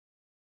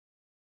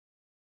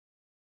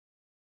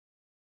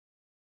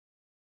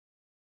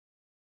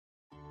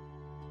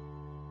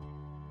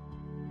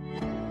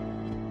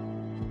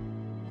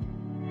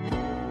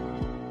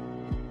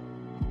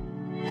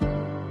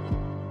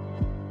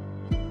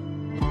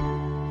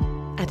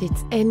At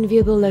its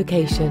enviable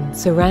location,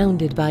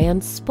 surrounded by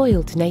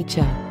unspoilt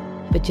nature,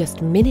 but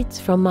just minutes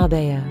from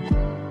Marbella,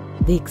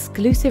 the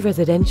exclusive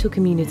residential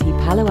community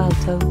Palo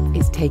Alto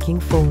is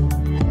taking form.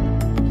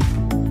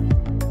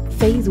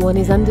 Phase 1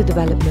 is under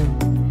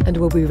development and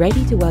will be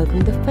ready to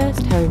welcome the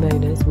first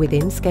homeowners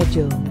within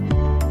schedule.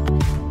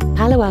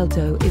 Palo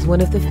Alto is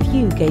one of the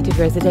few gated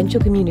residential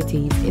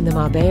communities in the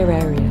Marbella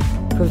area,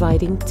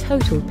 providing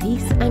total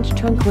peace and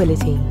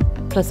tranquility,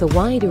 plus a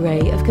wide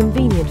array of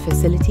convenient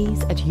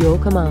facilities at your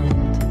command.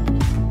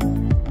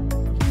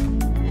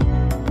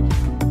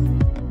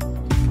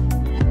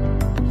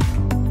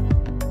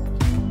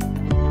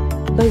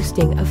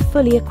 Boasting a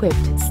fully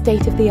equipped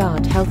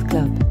state-of-the-art health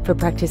club for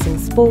practicing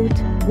sport,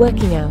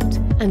 working out,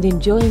 and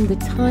enjoying the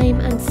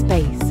time and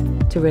space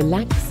to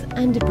relax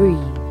and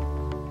breathe,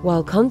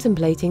 while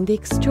contemplating the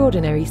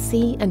extraordinary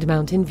sea and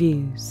mountain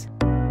views.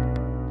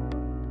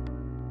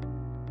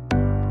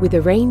 With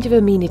a range of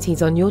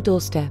amenities on your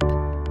doorstep,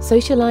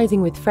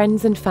 socializing with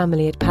friends and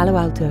family at Palo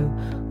Alto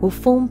will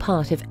form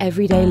part of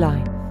everyday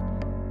life.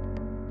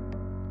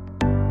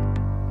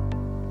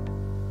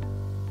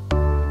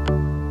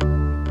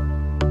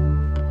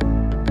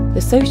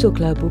 The social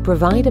club will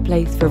provide a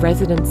place for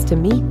residents to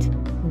meet,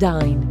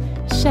 dine,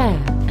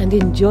 share, and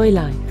enjoy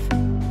life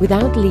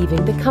without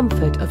leaving the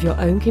comfort of your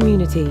own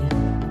community.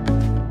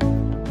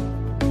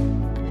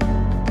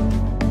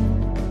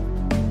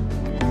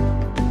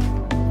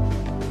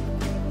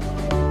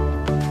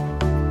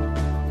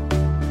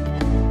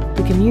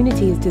 The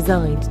community is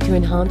designed to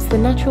enhance the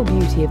natural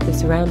beauty of the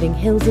surrounding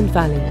hills and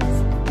valleys,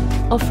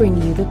 offering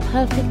you the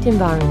perfect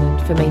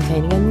environment for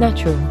maintaining a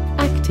natural,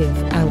 active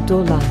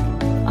outdoor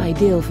life,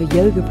 ideal for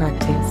yoga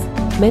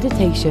practice,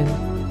 meditation,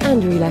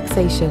 and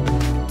relaxation,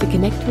 to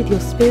connect with your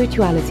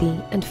spirituality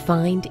and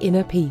find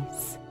inner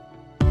peace.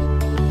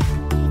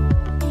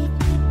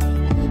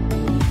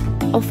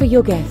 Offer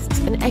your guests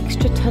an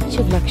extra touch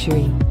of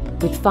luxury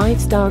with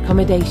 5-star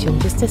accommodation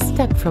just a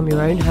step from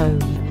your own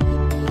home.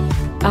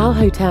 Our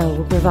hotel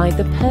will provide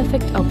the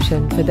perfect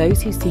option for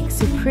those who seek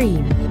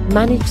supreme,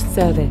 managed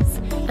service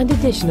and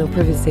additional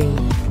privacy.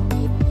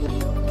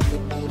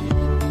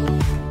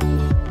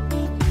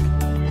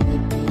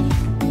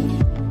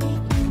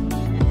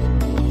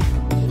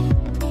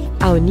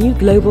 Our new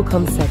global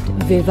concept,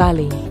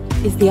 Vivali,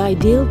 is the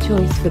ideal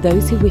choice for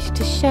those who wish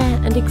to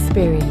share and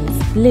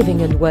experience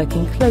living and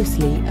working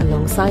closely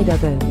alongside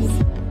others.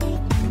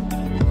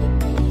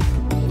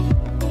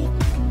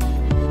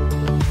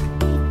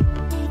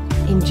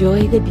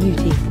 Enjoy the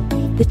beauty,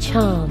 the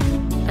charm,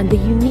 and the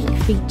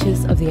unique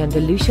features of the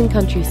Andalusian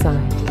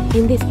countryside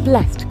in this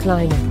blessed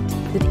climate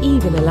that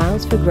even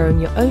allows for growing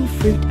your own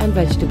fruit and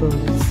vegetables.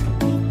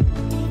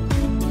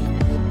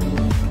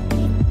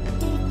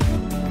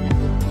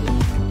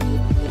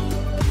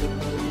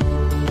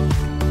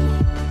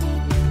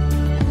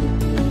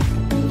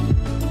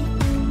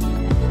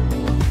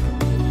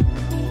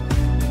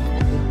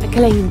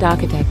 Acclaimed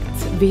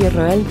architects via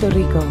Roel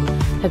Rico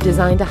have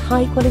designed a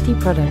high-quality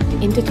product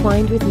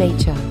intertwined with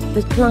nature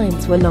that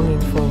clients were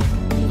longing for.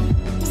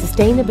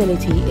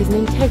 Sustainability is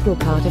an integral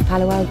part of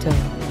Palo Alto,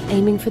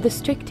 aiming for the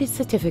strictest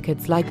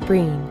certificates like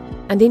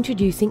BREEAM and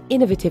introducing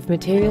innovative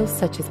materials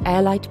such as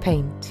airlight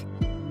paint.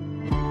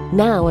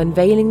 Now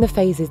unveiling the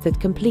phases that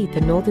complete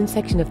the northern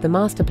section of the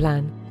master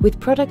plan with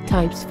product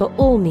types for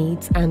all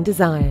needs and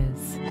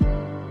desires.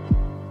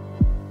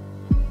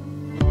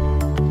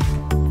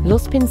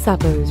 Los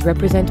Pinsapos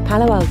represent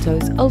Palo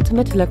Alto's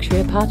ultimate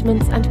luxury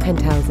apartments and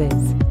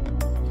penthouses.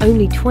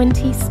 Only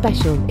 20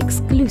 special,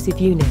 exclusive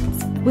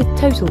units with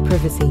total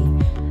privacy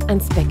and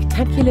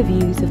spectacular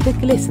views of the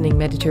glistening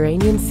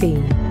Mediterranean Sea.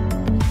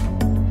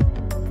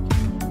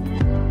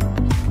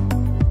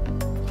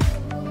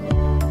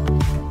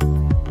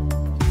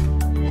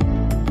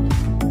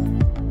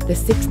 The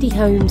 60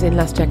 homes in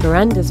Las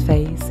Jacarandas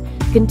phase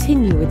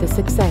continue with the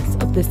success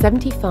of the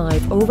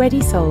 75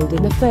 already sold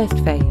in the first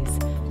phase,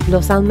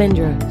 Los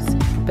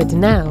Almendros, but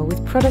now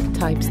with product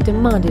types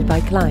demanded by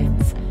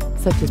clients,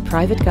 such as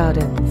private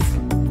gardens.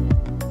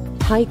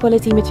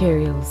 High-quality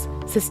materials,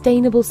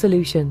 sustainable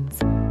solutions,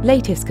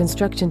 latest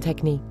construction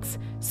techniques,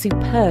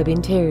 superb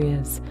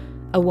interiors,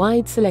 a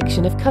wide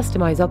selection of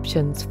customized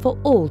options for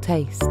all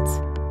tastes.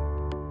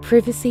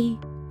 Privacy,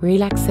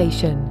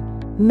 relaxation,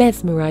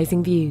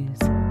 mesmerizing views,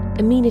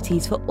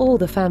 amenities for all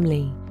the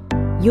family,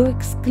 your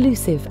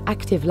exclusive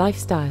active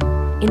lifestyle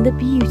in the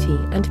beauty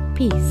and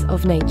peace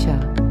of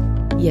nature,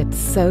 yet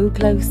so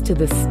close to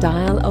the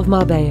style of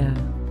Marbella.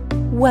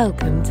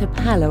 Welcome to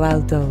Palo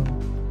Alto,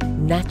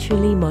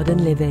 naturally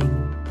modern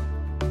living.